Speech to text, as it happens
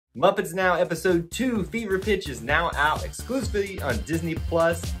Muppets Now Episode 2 Fever Pitch is now out exclusively on Disney+.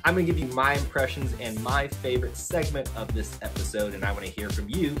 I'm going to give you my impressions and my favorite segment of this episode, and I want to hear from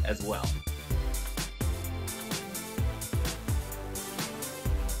you as well.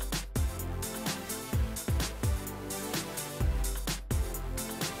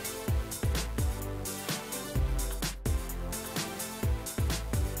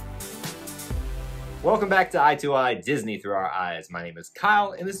 Welcome back to Eye2Eye, Disney Through Our Eyes. My name is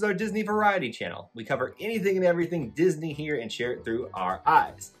Kyle, and this is our Disney Variety channel. We cover anything and everything Disney here and share it through our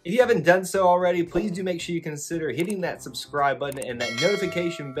eyes. If you haven't done so already, please do make sure you consider hitting that subscribe button and that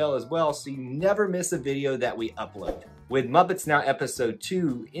notification bell as well so you never miss a video that we upload. With Muppets Now Episode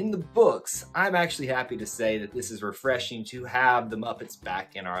 2 in the books, I'm actually happy to say that this is refreshing to have the Muppets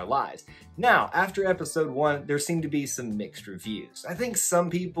back in our lives. Now, after Episode 1, there seemed to be some mixed reviews. I think some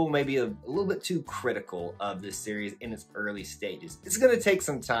people may be a little bit too critical of this series in its early stages. It's going to take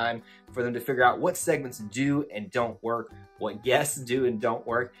some time for them to figure out what segments do and don't work, what guests do and don't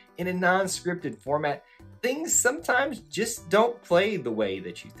work. In a non-scripted format, things sometimes just don't play the way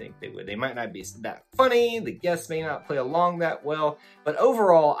that you think they would. They might not be that funny, the guests may not play along that well, but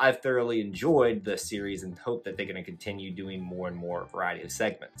overall, I've thoroughly enjoyed the series and hope that they're going to continue doing more and more variety of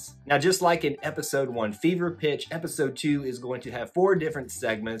segments. Now, just like in Episode 1 Fever Pitch, Episode 2 is going to have 4 different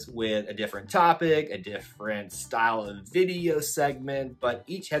segments with a different topic, a different style of video segment, but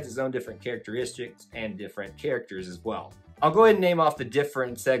each has its own different characteristics and different characters as well. I'll go ahead and name off the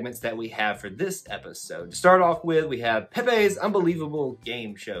different segments that we have for this episode. To start off with, we have Pepe's Unbelievable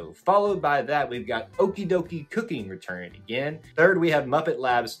Game Show. Followed by that, we've got Okie Dokie Cooking returning again. Third, we have Muppet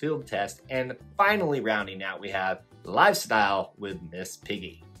Labs Field Test. And finally rounding out, we have Lifestyle with Miss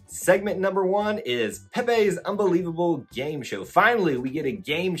Piggy. Segment number 1 is Pepe's Unbelievable Game Show. Finally, we get a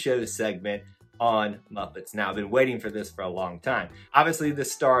game show segment on Muppets Now. I've been waiting for this for a long time. Obviously,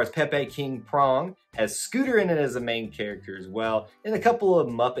 this stars Pepe King Prong, has Scooter in it as a main character as well, and a couple of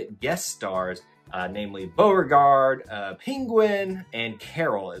Muppet guest stars, namely Beauregard, Penguin, and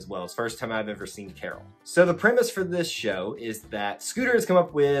Carol as well. It's the first time I've ever seen Carol. So the premise for this show is that Scooter has come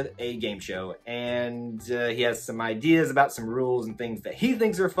up with a game show, and he has some ideas about some rules and things that he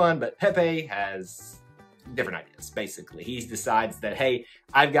thinks are fun, but Pepe has different ideas, basically. He decides that, hey,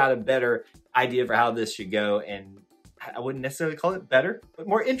 I've got a better idea for how this should go, and I wouldn't necessarily call it better, but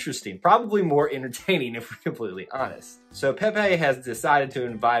more interesting, probably more entertaining if we're completely honest. So Pepe has decided to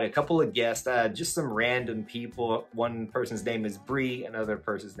invite a couple of guests, just some random people. One person's name is Bree, another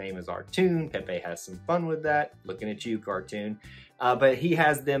person's name is Artoon. Pepe has some fun with that, looking at you, Cartoon. But he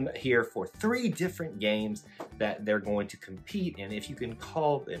has them here for 3 different games that they're going to compete in, if you can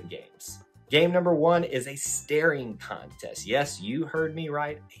call them games. Game number 1 is a staring contest. Yes, you heard me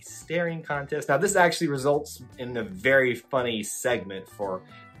right, a staring contest. Now, this actually results in a very funny segment for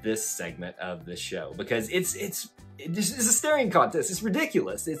this segment of the show because it's a staring contest. It's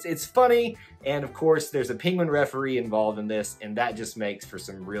ridiculous. It's funny, and of course, there's a penguin referee involved in this, and that just makes for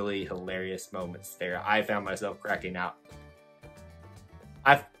some really hilarious moments there. I found myself cracking out.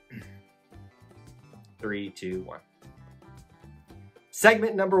 3, 2, 1.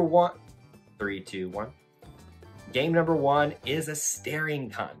 Segment number 1. 3, 2, 1. Game number 1 is a staring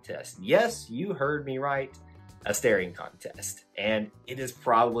contest. Yes, you heard me right, a staring contest. And it is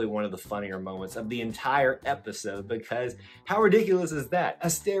probably one of the funnier moments of the entire episode because how ridiculous is that? A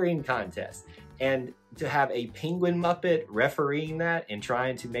staring contest. And to have a penguin Muppet refereeing that and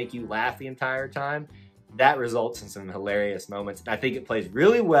trying to make you laugh the entire time, that results in some hilarious moments. And I think it plays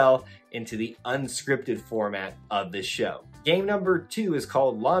really well into the unscripted format of this show. Game number 2 is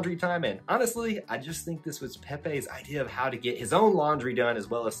called Laundry Time, and honestly, I just think this was Pepe's idea of how to get his own laundry done as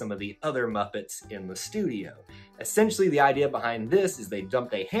well as some of the other Muppets in the studio. Essentially, the idea behind this is they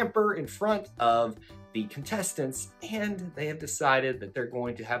dumped a hamper in front of the contestants, and they have decided that they're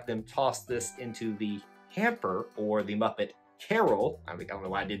going to have them toss this into the hamper, or the Muppet Carol, I don't know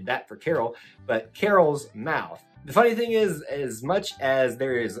why I did that for Carol, but Carol's mouth. The funny thing is, as much as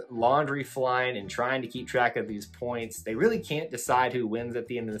there is laundry flying and trying to keep track of these points, they really can't decide who wins at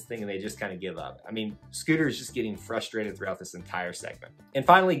the end of this thing, and they just kind of give up. I mean, Scooter is just getting frustrated throughout this entire segment. And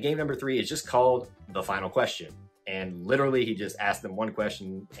finally, game number 3 is just called The Final Question. And literally, he just asked them one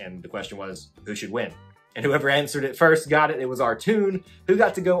question, and the question was, who should win? And whoever answered it first got it. It was Artoon, who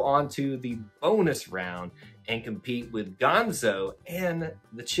got to go on to the bonus round and compete with Gonzo and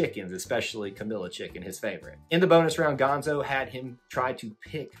the chickens, especially Camilla Chicken, his favorite. In the bonus round, Gonzo had him try to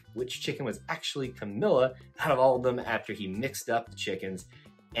pick which chicken was actually Camilla out of all of them after he mixed up the chickens.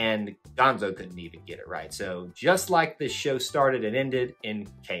 and Gonzo couldn't even get it right. So just like this show started, it ended in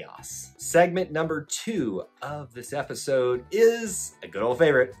chaos. Segment number 2 of this episode is a good old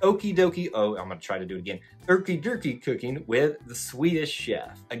favorite, Okie Dokie, oh, I'm gonna try to do it again, Urky Durky cooking with the Swedish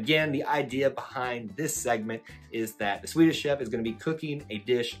chef. Again, the idea behind this segment is that the Swedish chef is gonna be cooking a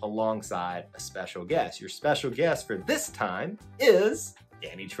dish alongside a special guest. Your special guest for this time is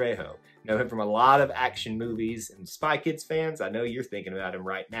Danny Trejo. Know him from a lot of action movies, and Spy Kids fans, I know you're thinking about him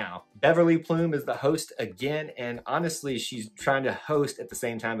right now. Beverly Plume is the host again, and honestly, she's trying to host at the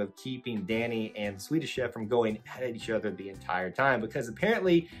same time of keeping Danny and Swedish Chef from going at each other the entire time, because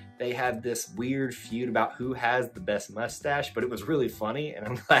apparently they have this weird feud about who has the best mustache, but it was really funny, and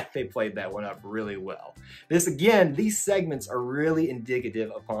I'm glad they played that one up really well. These segments are really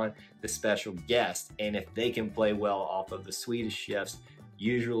indicative upon the special guest, and if they can play well off of the Swedish Chef's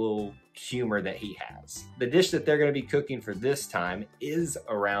usual humor that he has. The dish that they're going to be cooking for this time is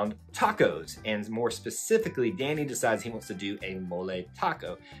around tacos, and more specifically, Danny decides he wants to do a mole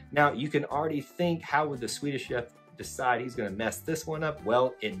taco. Now, you can already think, how would the Swedish chef decide he's going to mess this one up?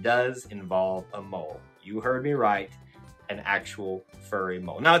 Well, it does involve a mole. You heard me right, an actual furry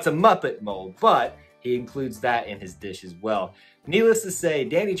mole. Now, it's a Muppet mole, but he includes that in his dish as well. Needless to say,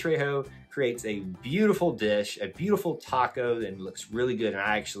 Danny Trejo creates a beautiful dish, a beautiful taco, and looks really good, and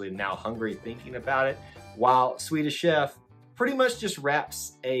I actually am now hungry thinking about it, while Swedish Chef pretty much just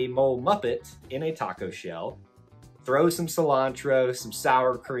wraps a mole Muppet in a taco shell, throws some cilantro, some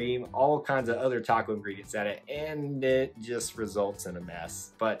sour cream, all kinds of other taco ingredients at it, and it just results in a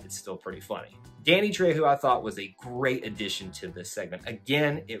mess, but it's still pretty funny. Danny Trejo, I thought, was a great addition to this segment.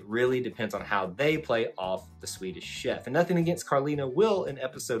 Again, it really depends on how they play off the Swedish chef. And nothing against Carlina Will in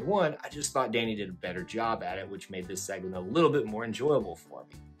episode 1, I just thought Danny did a better job at it, which made this segment a little bit more enjoyable for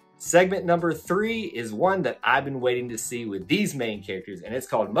me. Segment number 3 is one that I've been waiting to see with these main characters, and it's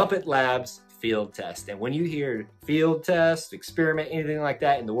called Muppet Labs Field Test. And when you hear field test, experiment, anything like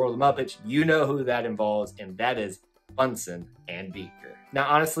that in the world of Muppets, you know who that involves, and that is Bunsen and Beaker. Now,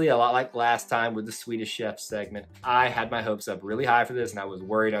 honestly, a lot like last time with the Swedish Chef segment, I had my hopes up really high for this, and I was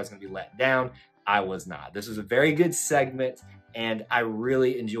worried I was going to be let down. I was not. This was a very good segment, and I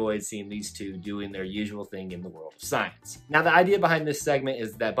really enjoyed seeing these two doing their usual thing in the world of science. Now, the idea behind this segment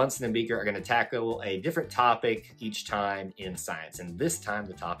is that Bunsen and Beaker are going to tackle a different topic each time in science, and this time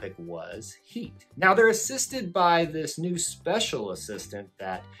the topic was heat. Now, they're assisted by this new special assistant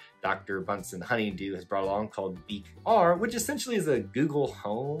that Dr. Bunsen Honeydew has brought along called Beak R, which essentially is a Google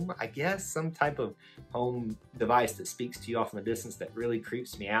Home, I guess, some type of home device that speaks to you off in the distance that really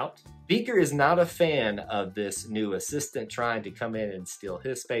creeps me out. Beaker is not a fan of this new assistant trying to come in and steal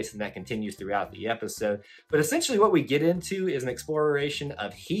his space, and that continues throughout the episode. But essentially what we get into is an exploration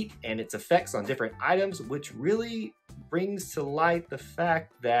of heat and its effects on different items, which really brings to light the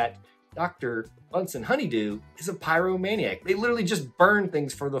fact that Dr. Bunsen Honeydew is a pyromaniac. They literally just burn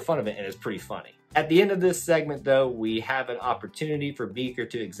things for the fun of it, and it's pretty funny. At the end of this segment, though, we have an opportunity for Beaker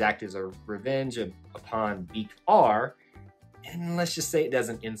to exact his revenge upon Beak R, and let's just say it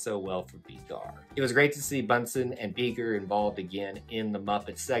doesn't end so well for Beak R. It was great to see Bunsen and Beaker involved again in the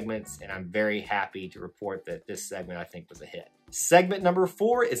Muppet segments, and I'm very happy to report that this segment, I think, was a hit. Segment number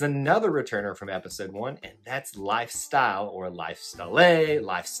 4 is another returner from episode 1, and that's lifestyle, or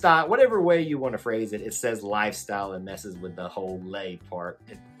lifestyle, whatever way you want to phrase it. It says lifestyle and messes with the whole lay part,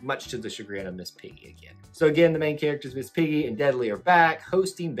 much to the chagrin of Miss Piggy again. So again, the main characters, Miss Piggy and Deadly, are back,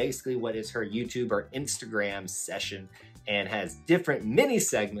 hosting basically what is her YouTube or Instagram session, and has different mini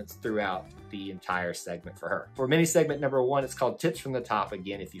segments throughout the entire segment for her. For mini segment number 1, it's called Tips from the Top,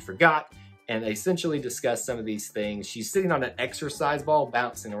 again, if you forgot. And they essentially discuss some of these things. She's sitting on an exercise ball,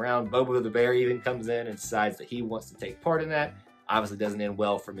 bouncing around. Bobo the Bear even comes in and decides that he wants to take part in that. Obviously doesn't end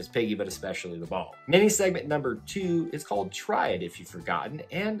well for Miss Piggy, but especially the ball. Mini segment number 2 is called Try It If You've Forgotten.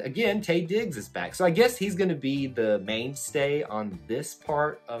 And again, Taye Diggs is back. So I guess he's gonna be the mainstay on this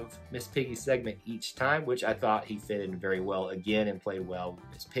part of Miss Piggy's segment each time, which I thought he fit in very well again and played well with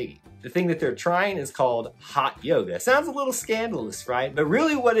Miss Piggy. The thing that they're trying is called hot yoga. Sounds a little scandalous, right? But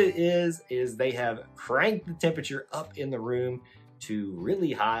really what it is they have cranked the temperature up in the room to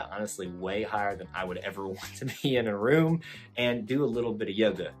really high, honestly way higher than I would ever want to be in a room, and do a little bit of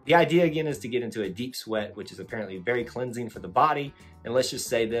yoga. The idea again is to get into a deep sweat, which is apparently very cleansing for the body. And let's just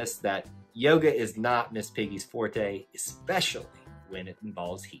say this, that yoga is not Miss Piggy's forte, especially when it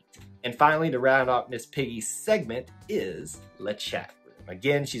involves heat. And finally, to round off Miss Piggy's segment is Let's Chat.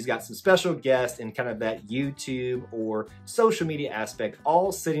 Again, she's got some special guests in kind of that YouTube or social media aspect,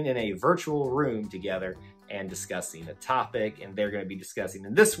 all sitting in a virtual room together, and discussing a topic, and they're going to be discussing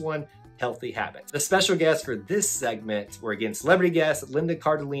in this one healthy habits. The special guests for this segment were again celebrity guests Linda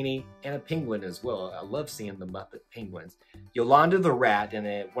Cardellini and a penguin as well. I love seeing the Muppet penguins. Yolanda the rat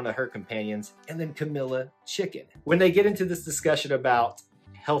and one of her companions, and then Camilla Chicken. When they get into this discussion about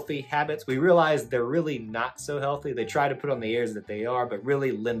healthy habits, we realize they're really not so healthy. They try to put on the airs that they are, but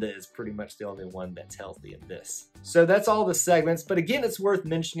really Linda is pretty much the only one that's healthy in this. So that's all the segments, but again, it's worth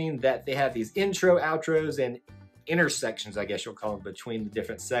mentioning that they have these intro, outros, and intersections, I guess you'll call them, between the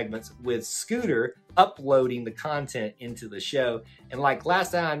different segments, with Scooter uploading the content into the show. And like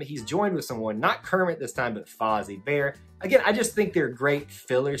last time, he's joined with someone, not Kermit this time, but Fozzie Bear. Again, I just think they're great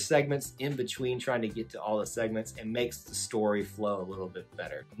filler segments in between trying to get to all the segments, and makes the story flow a little bit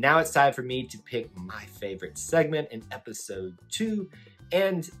better. Now it's time for me to pick my favorite segment in episode 2.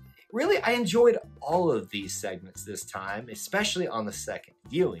 And really, I enjoyed all of these segments this time, especially on the second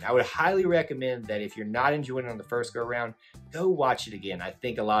viewing. I would highly recommend that if you're not enjoying it on the first go around, go watch it again. I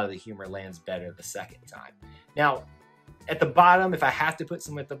think a lot of the humor lands better the second time. Now, at the bottom, if I have to put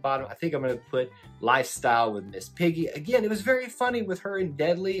some at the bottom, I think I'm going to put Lifestyle with Miss Piggy. Again, it was very funny with her and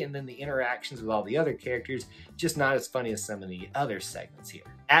Deadly, and then the interactions with all the other characters, just not as funny as some of the other segments here.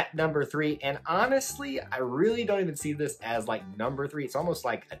 At number 3, and honestly, I really don't even see this as like number 3. It's almost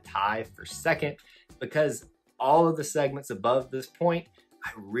like a tie for second, because all of the segments above this point,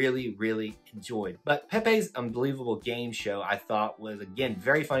 I really, really enjoyed. But Pepe's Unbelievable Game Show, I thought was, again,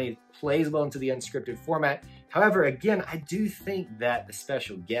 very funny, plays well into the unscripted format. However, again, I do think that the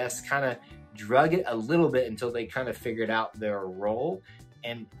special guests kind of drug it a little bit until they kind of figured out their role.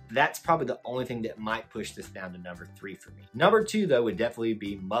 And that's probably the only thing that might push this down to number 3 for me. Number 2, though, would definitely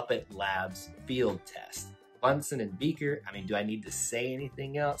be Muppet Labs Field Test. Bunsen and Beaker, I mean, do I need to say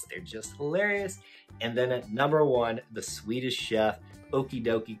anything else? They're just hilarious. And then at number 1, the Swedish Chef Okie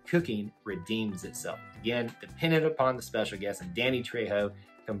Dokie Cooking redeems itself. Again, dependent upon the special guest, and Danny Trejo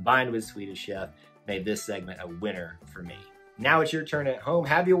combined with Swedish Chef made this segment a winner for me. Now it's your turn at home.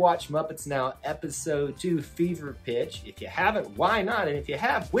 Have you watched Muppets Now episode 2 Fever Pitch? If you haven't, why not? And if you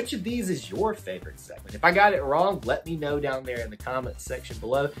have, which of these is your favorite segment? If I got it wrong, let me know down there in the comments section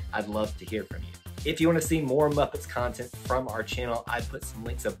below. I'd love to hear from you. If you want to see more Muppets content from our channel, I put some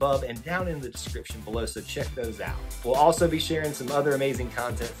links above and down in the description below, so check those out. We'll also be sharing some other amazing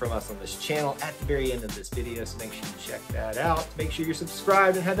content from us on this channel at the very end of this video, so make sure you check that out. Make sure you're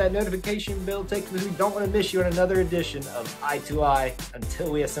subscribed and have that notification bell ticked, because we don't want to miss you on another edition of Eye to Eye.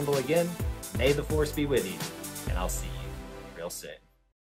 Until we assemble again, may the Force be with you, and I'll see you real soon.